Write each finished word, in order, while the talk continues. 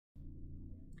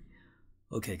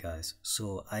Okay guys,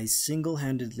 so I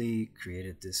single-handedly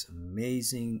created this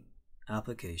amazing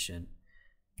application.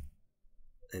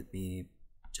 Let me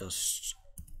just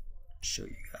show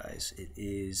you guys. It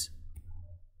is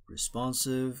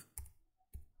responsive.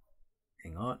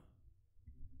 Hang on.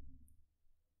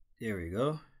 There we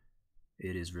go.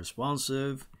 It is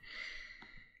responsive.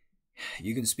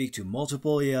 You can speak to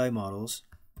multiple AI models.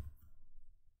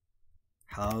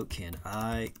 How can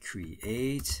I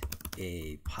create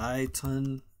a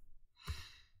Python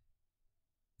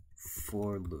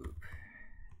for loop?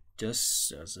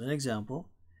 Just as an example.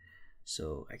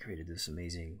 So I created this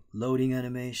amazing loading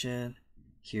animation.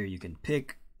 Here you can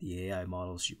pick the AI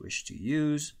models you wish to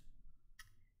use.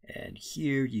 And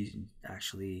here you can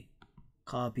actually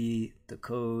copy the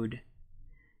code.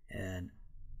 And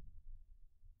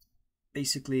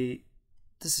basically,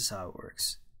 this is how it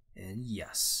works. And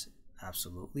yes,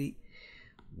 absolutely,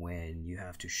 when you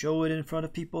have to show it in front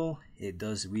of people, it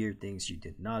does weird things you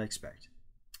did not expect.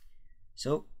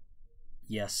 So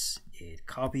yes, it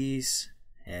copies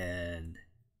and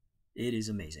it is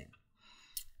amazing.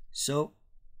 So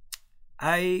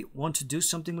I want to do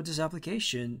something with this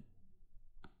application.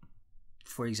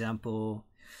 For example,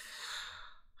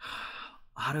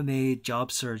 automate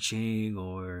job searching,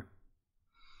 or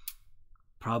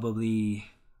probably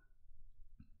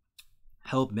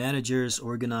help managers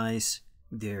organize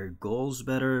their goals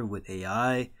better with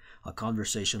AI, a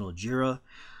conversational JIRA.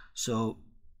 So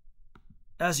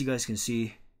as you guys can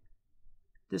see,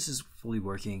 this is fully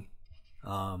working.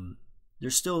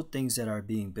 There's still things that are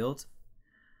being built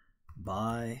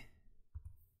by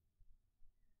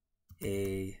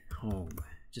a home.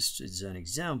 Just as an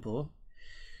example,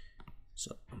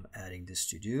 so I'm adding this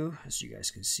to do. As you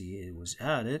guys can see, it was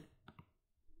added.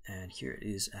 And here it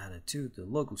is added to the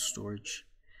local storage,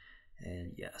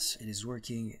 and yes, it is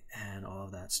working, and all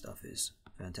of that stuff is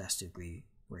fantastically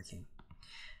working.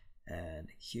 And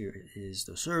here is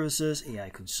the services: AI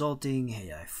consulting,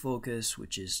 AI focus,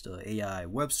 which is the AI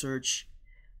web search,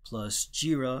 plus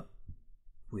JIRA,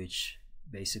 which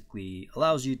basically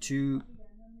allows you to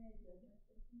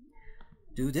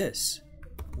do this.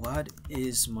 What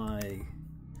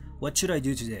should I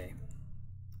do today?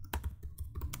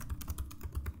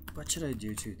 What should I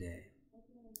do today?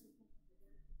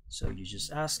 So you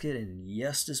just ask it, and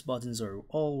yes, these buttons are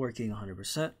all working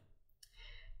 100%.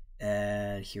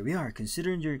 And here we are.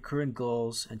 Considering your current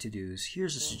goals and to-dos,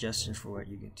 here's a suggestion for what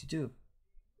you're going to do.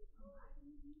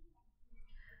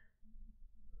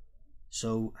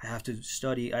 So I have to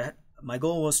study. My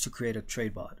goal was to create a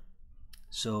trade bot.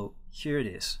 So here it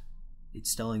is.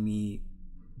 It's telling me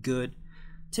good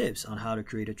tips on how to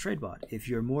create a trade bot. If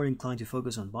you're more inclined to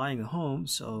focus on buying a home,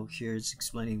 so here's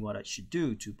explaining what I should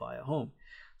do to buy a home.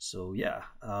 So yeah,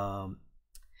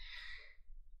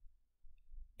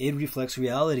 it reflects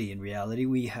reality. In reality,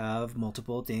 we have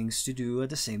multiple things to do at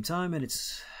the same time, and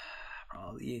it's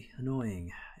probably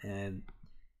annoying. And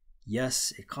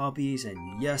yes, it copies,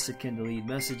 and yes, it can delete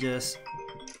messages,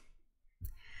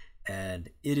 and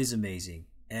it is amazing.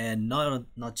 And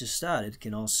not just that, it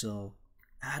can also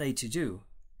add a to-do.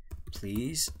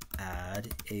 Please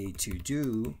add a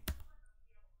to-do.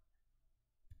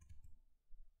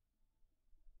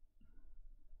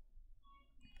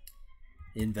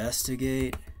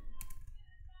 Investigate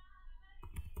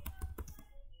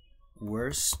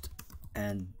worst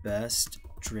and best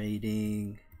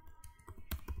trading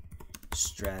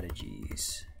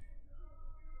strategies.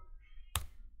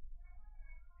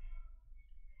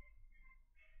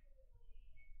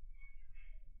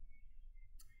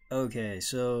 Okay,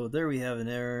 so there we have an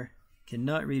error.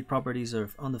 Cannot read properties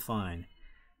of undefined.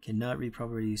 Cannot read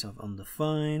properties of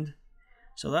undefined.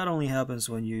 So that only happens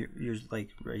when you're like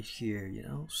right here, you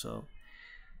know. So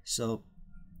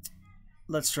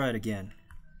let's try it again.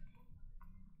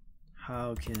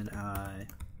 How can I?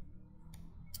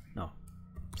 No,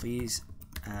 please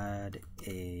add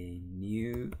a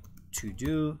new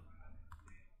to-do.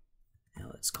 Now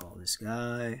let's call this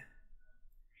guy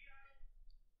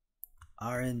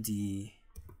R&D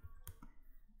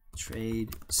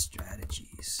trade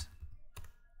strategies.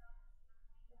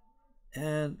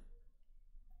 And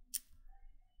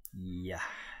yeah,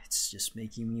 it's just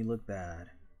making me look bad.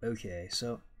 Okay,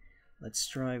 so let's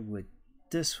try with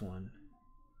this one.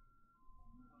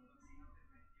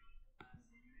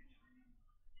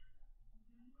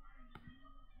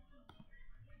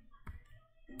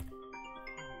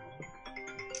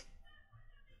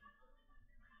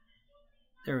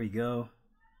 There we go.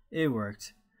 It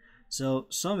worked. So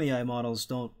some AI models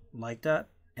don't like that,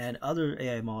 and other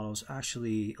AI models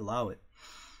actually allow it.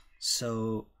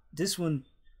 So this one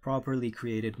properly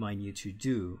created my new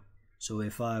to-do. So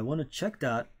if I want to check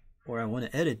that or I want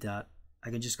to edit that, I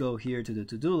can just go here to the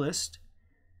to-do list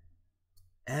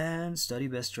and study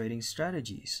best trading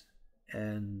strategies.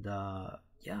 And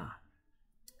yeah,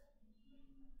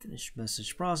 finish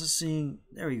message processing.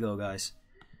 There we go, guys.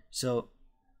 So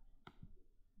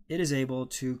it is able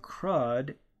to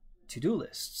CRUD to-do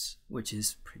lists, which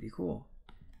is pretty cool.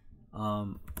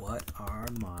 What are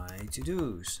my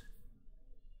to-dos?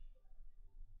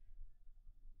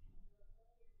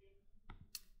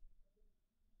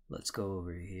 Let's go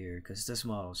over here because this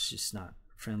model is just not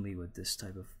friendly with this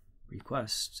type of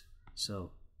request.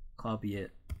 So copy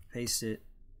it, paste it.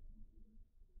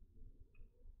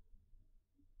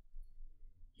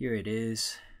 Here it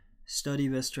is. Study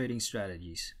best trading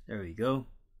strategies. There we go.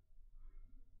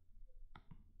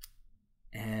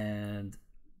 And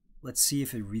let's see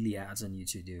if it really adds a new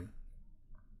to-do.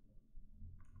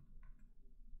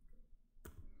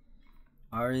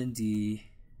 R&D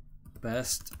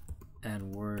best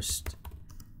and worst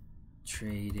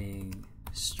trading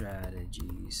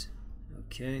strategies.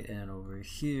 Okay, and over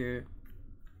here,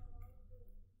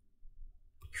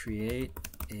 create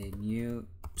a new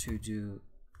to-do.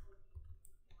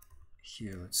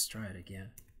 Here, let's try it again.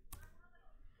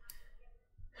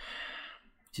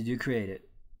 To-do created.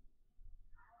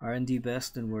 R&D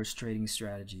best and worst trading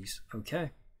strategies. Okay,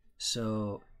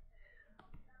 so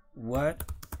what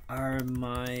are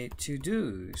my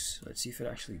to-dos? Let's see if it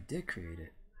actually did create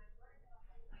it.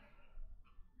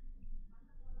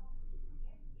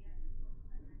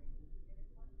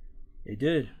 It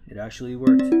did. It actually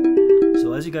worked.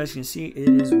 So as you guys can see, it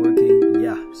is working.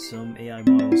 Yeah, some AI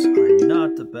models are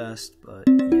not the best, but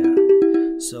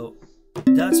yeah. So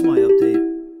that's my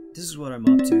update. This is what I'm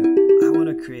up to. I want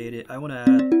to create it. I want to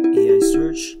add AI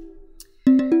search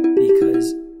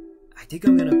because I think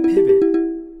I'm going to pivot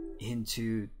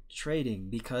into trading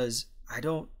because I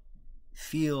don't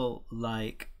feel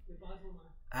like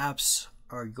apps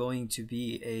are going to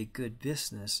be a good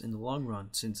business in the long run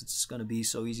since it's going to be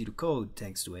so easy to code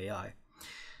thanks to AI.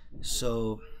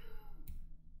 So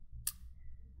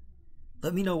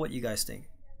let me know what you guys think.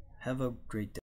 Have a great day.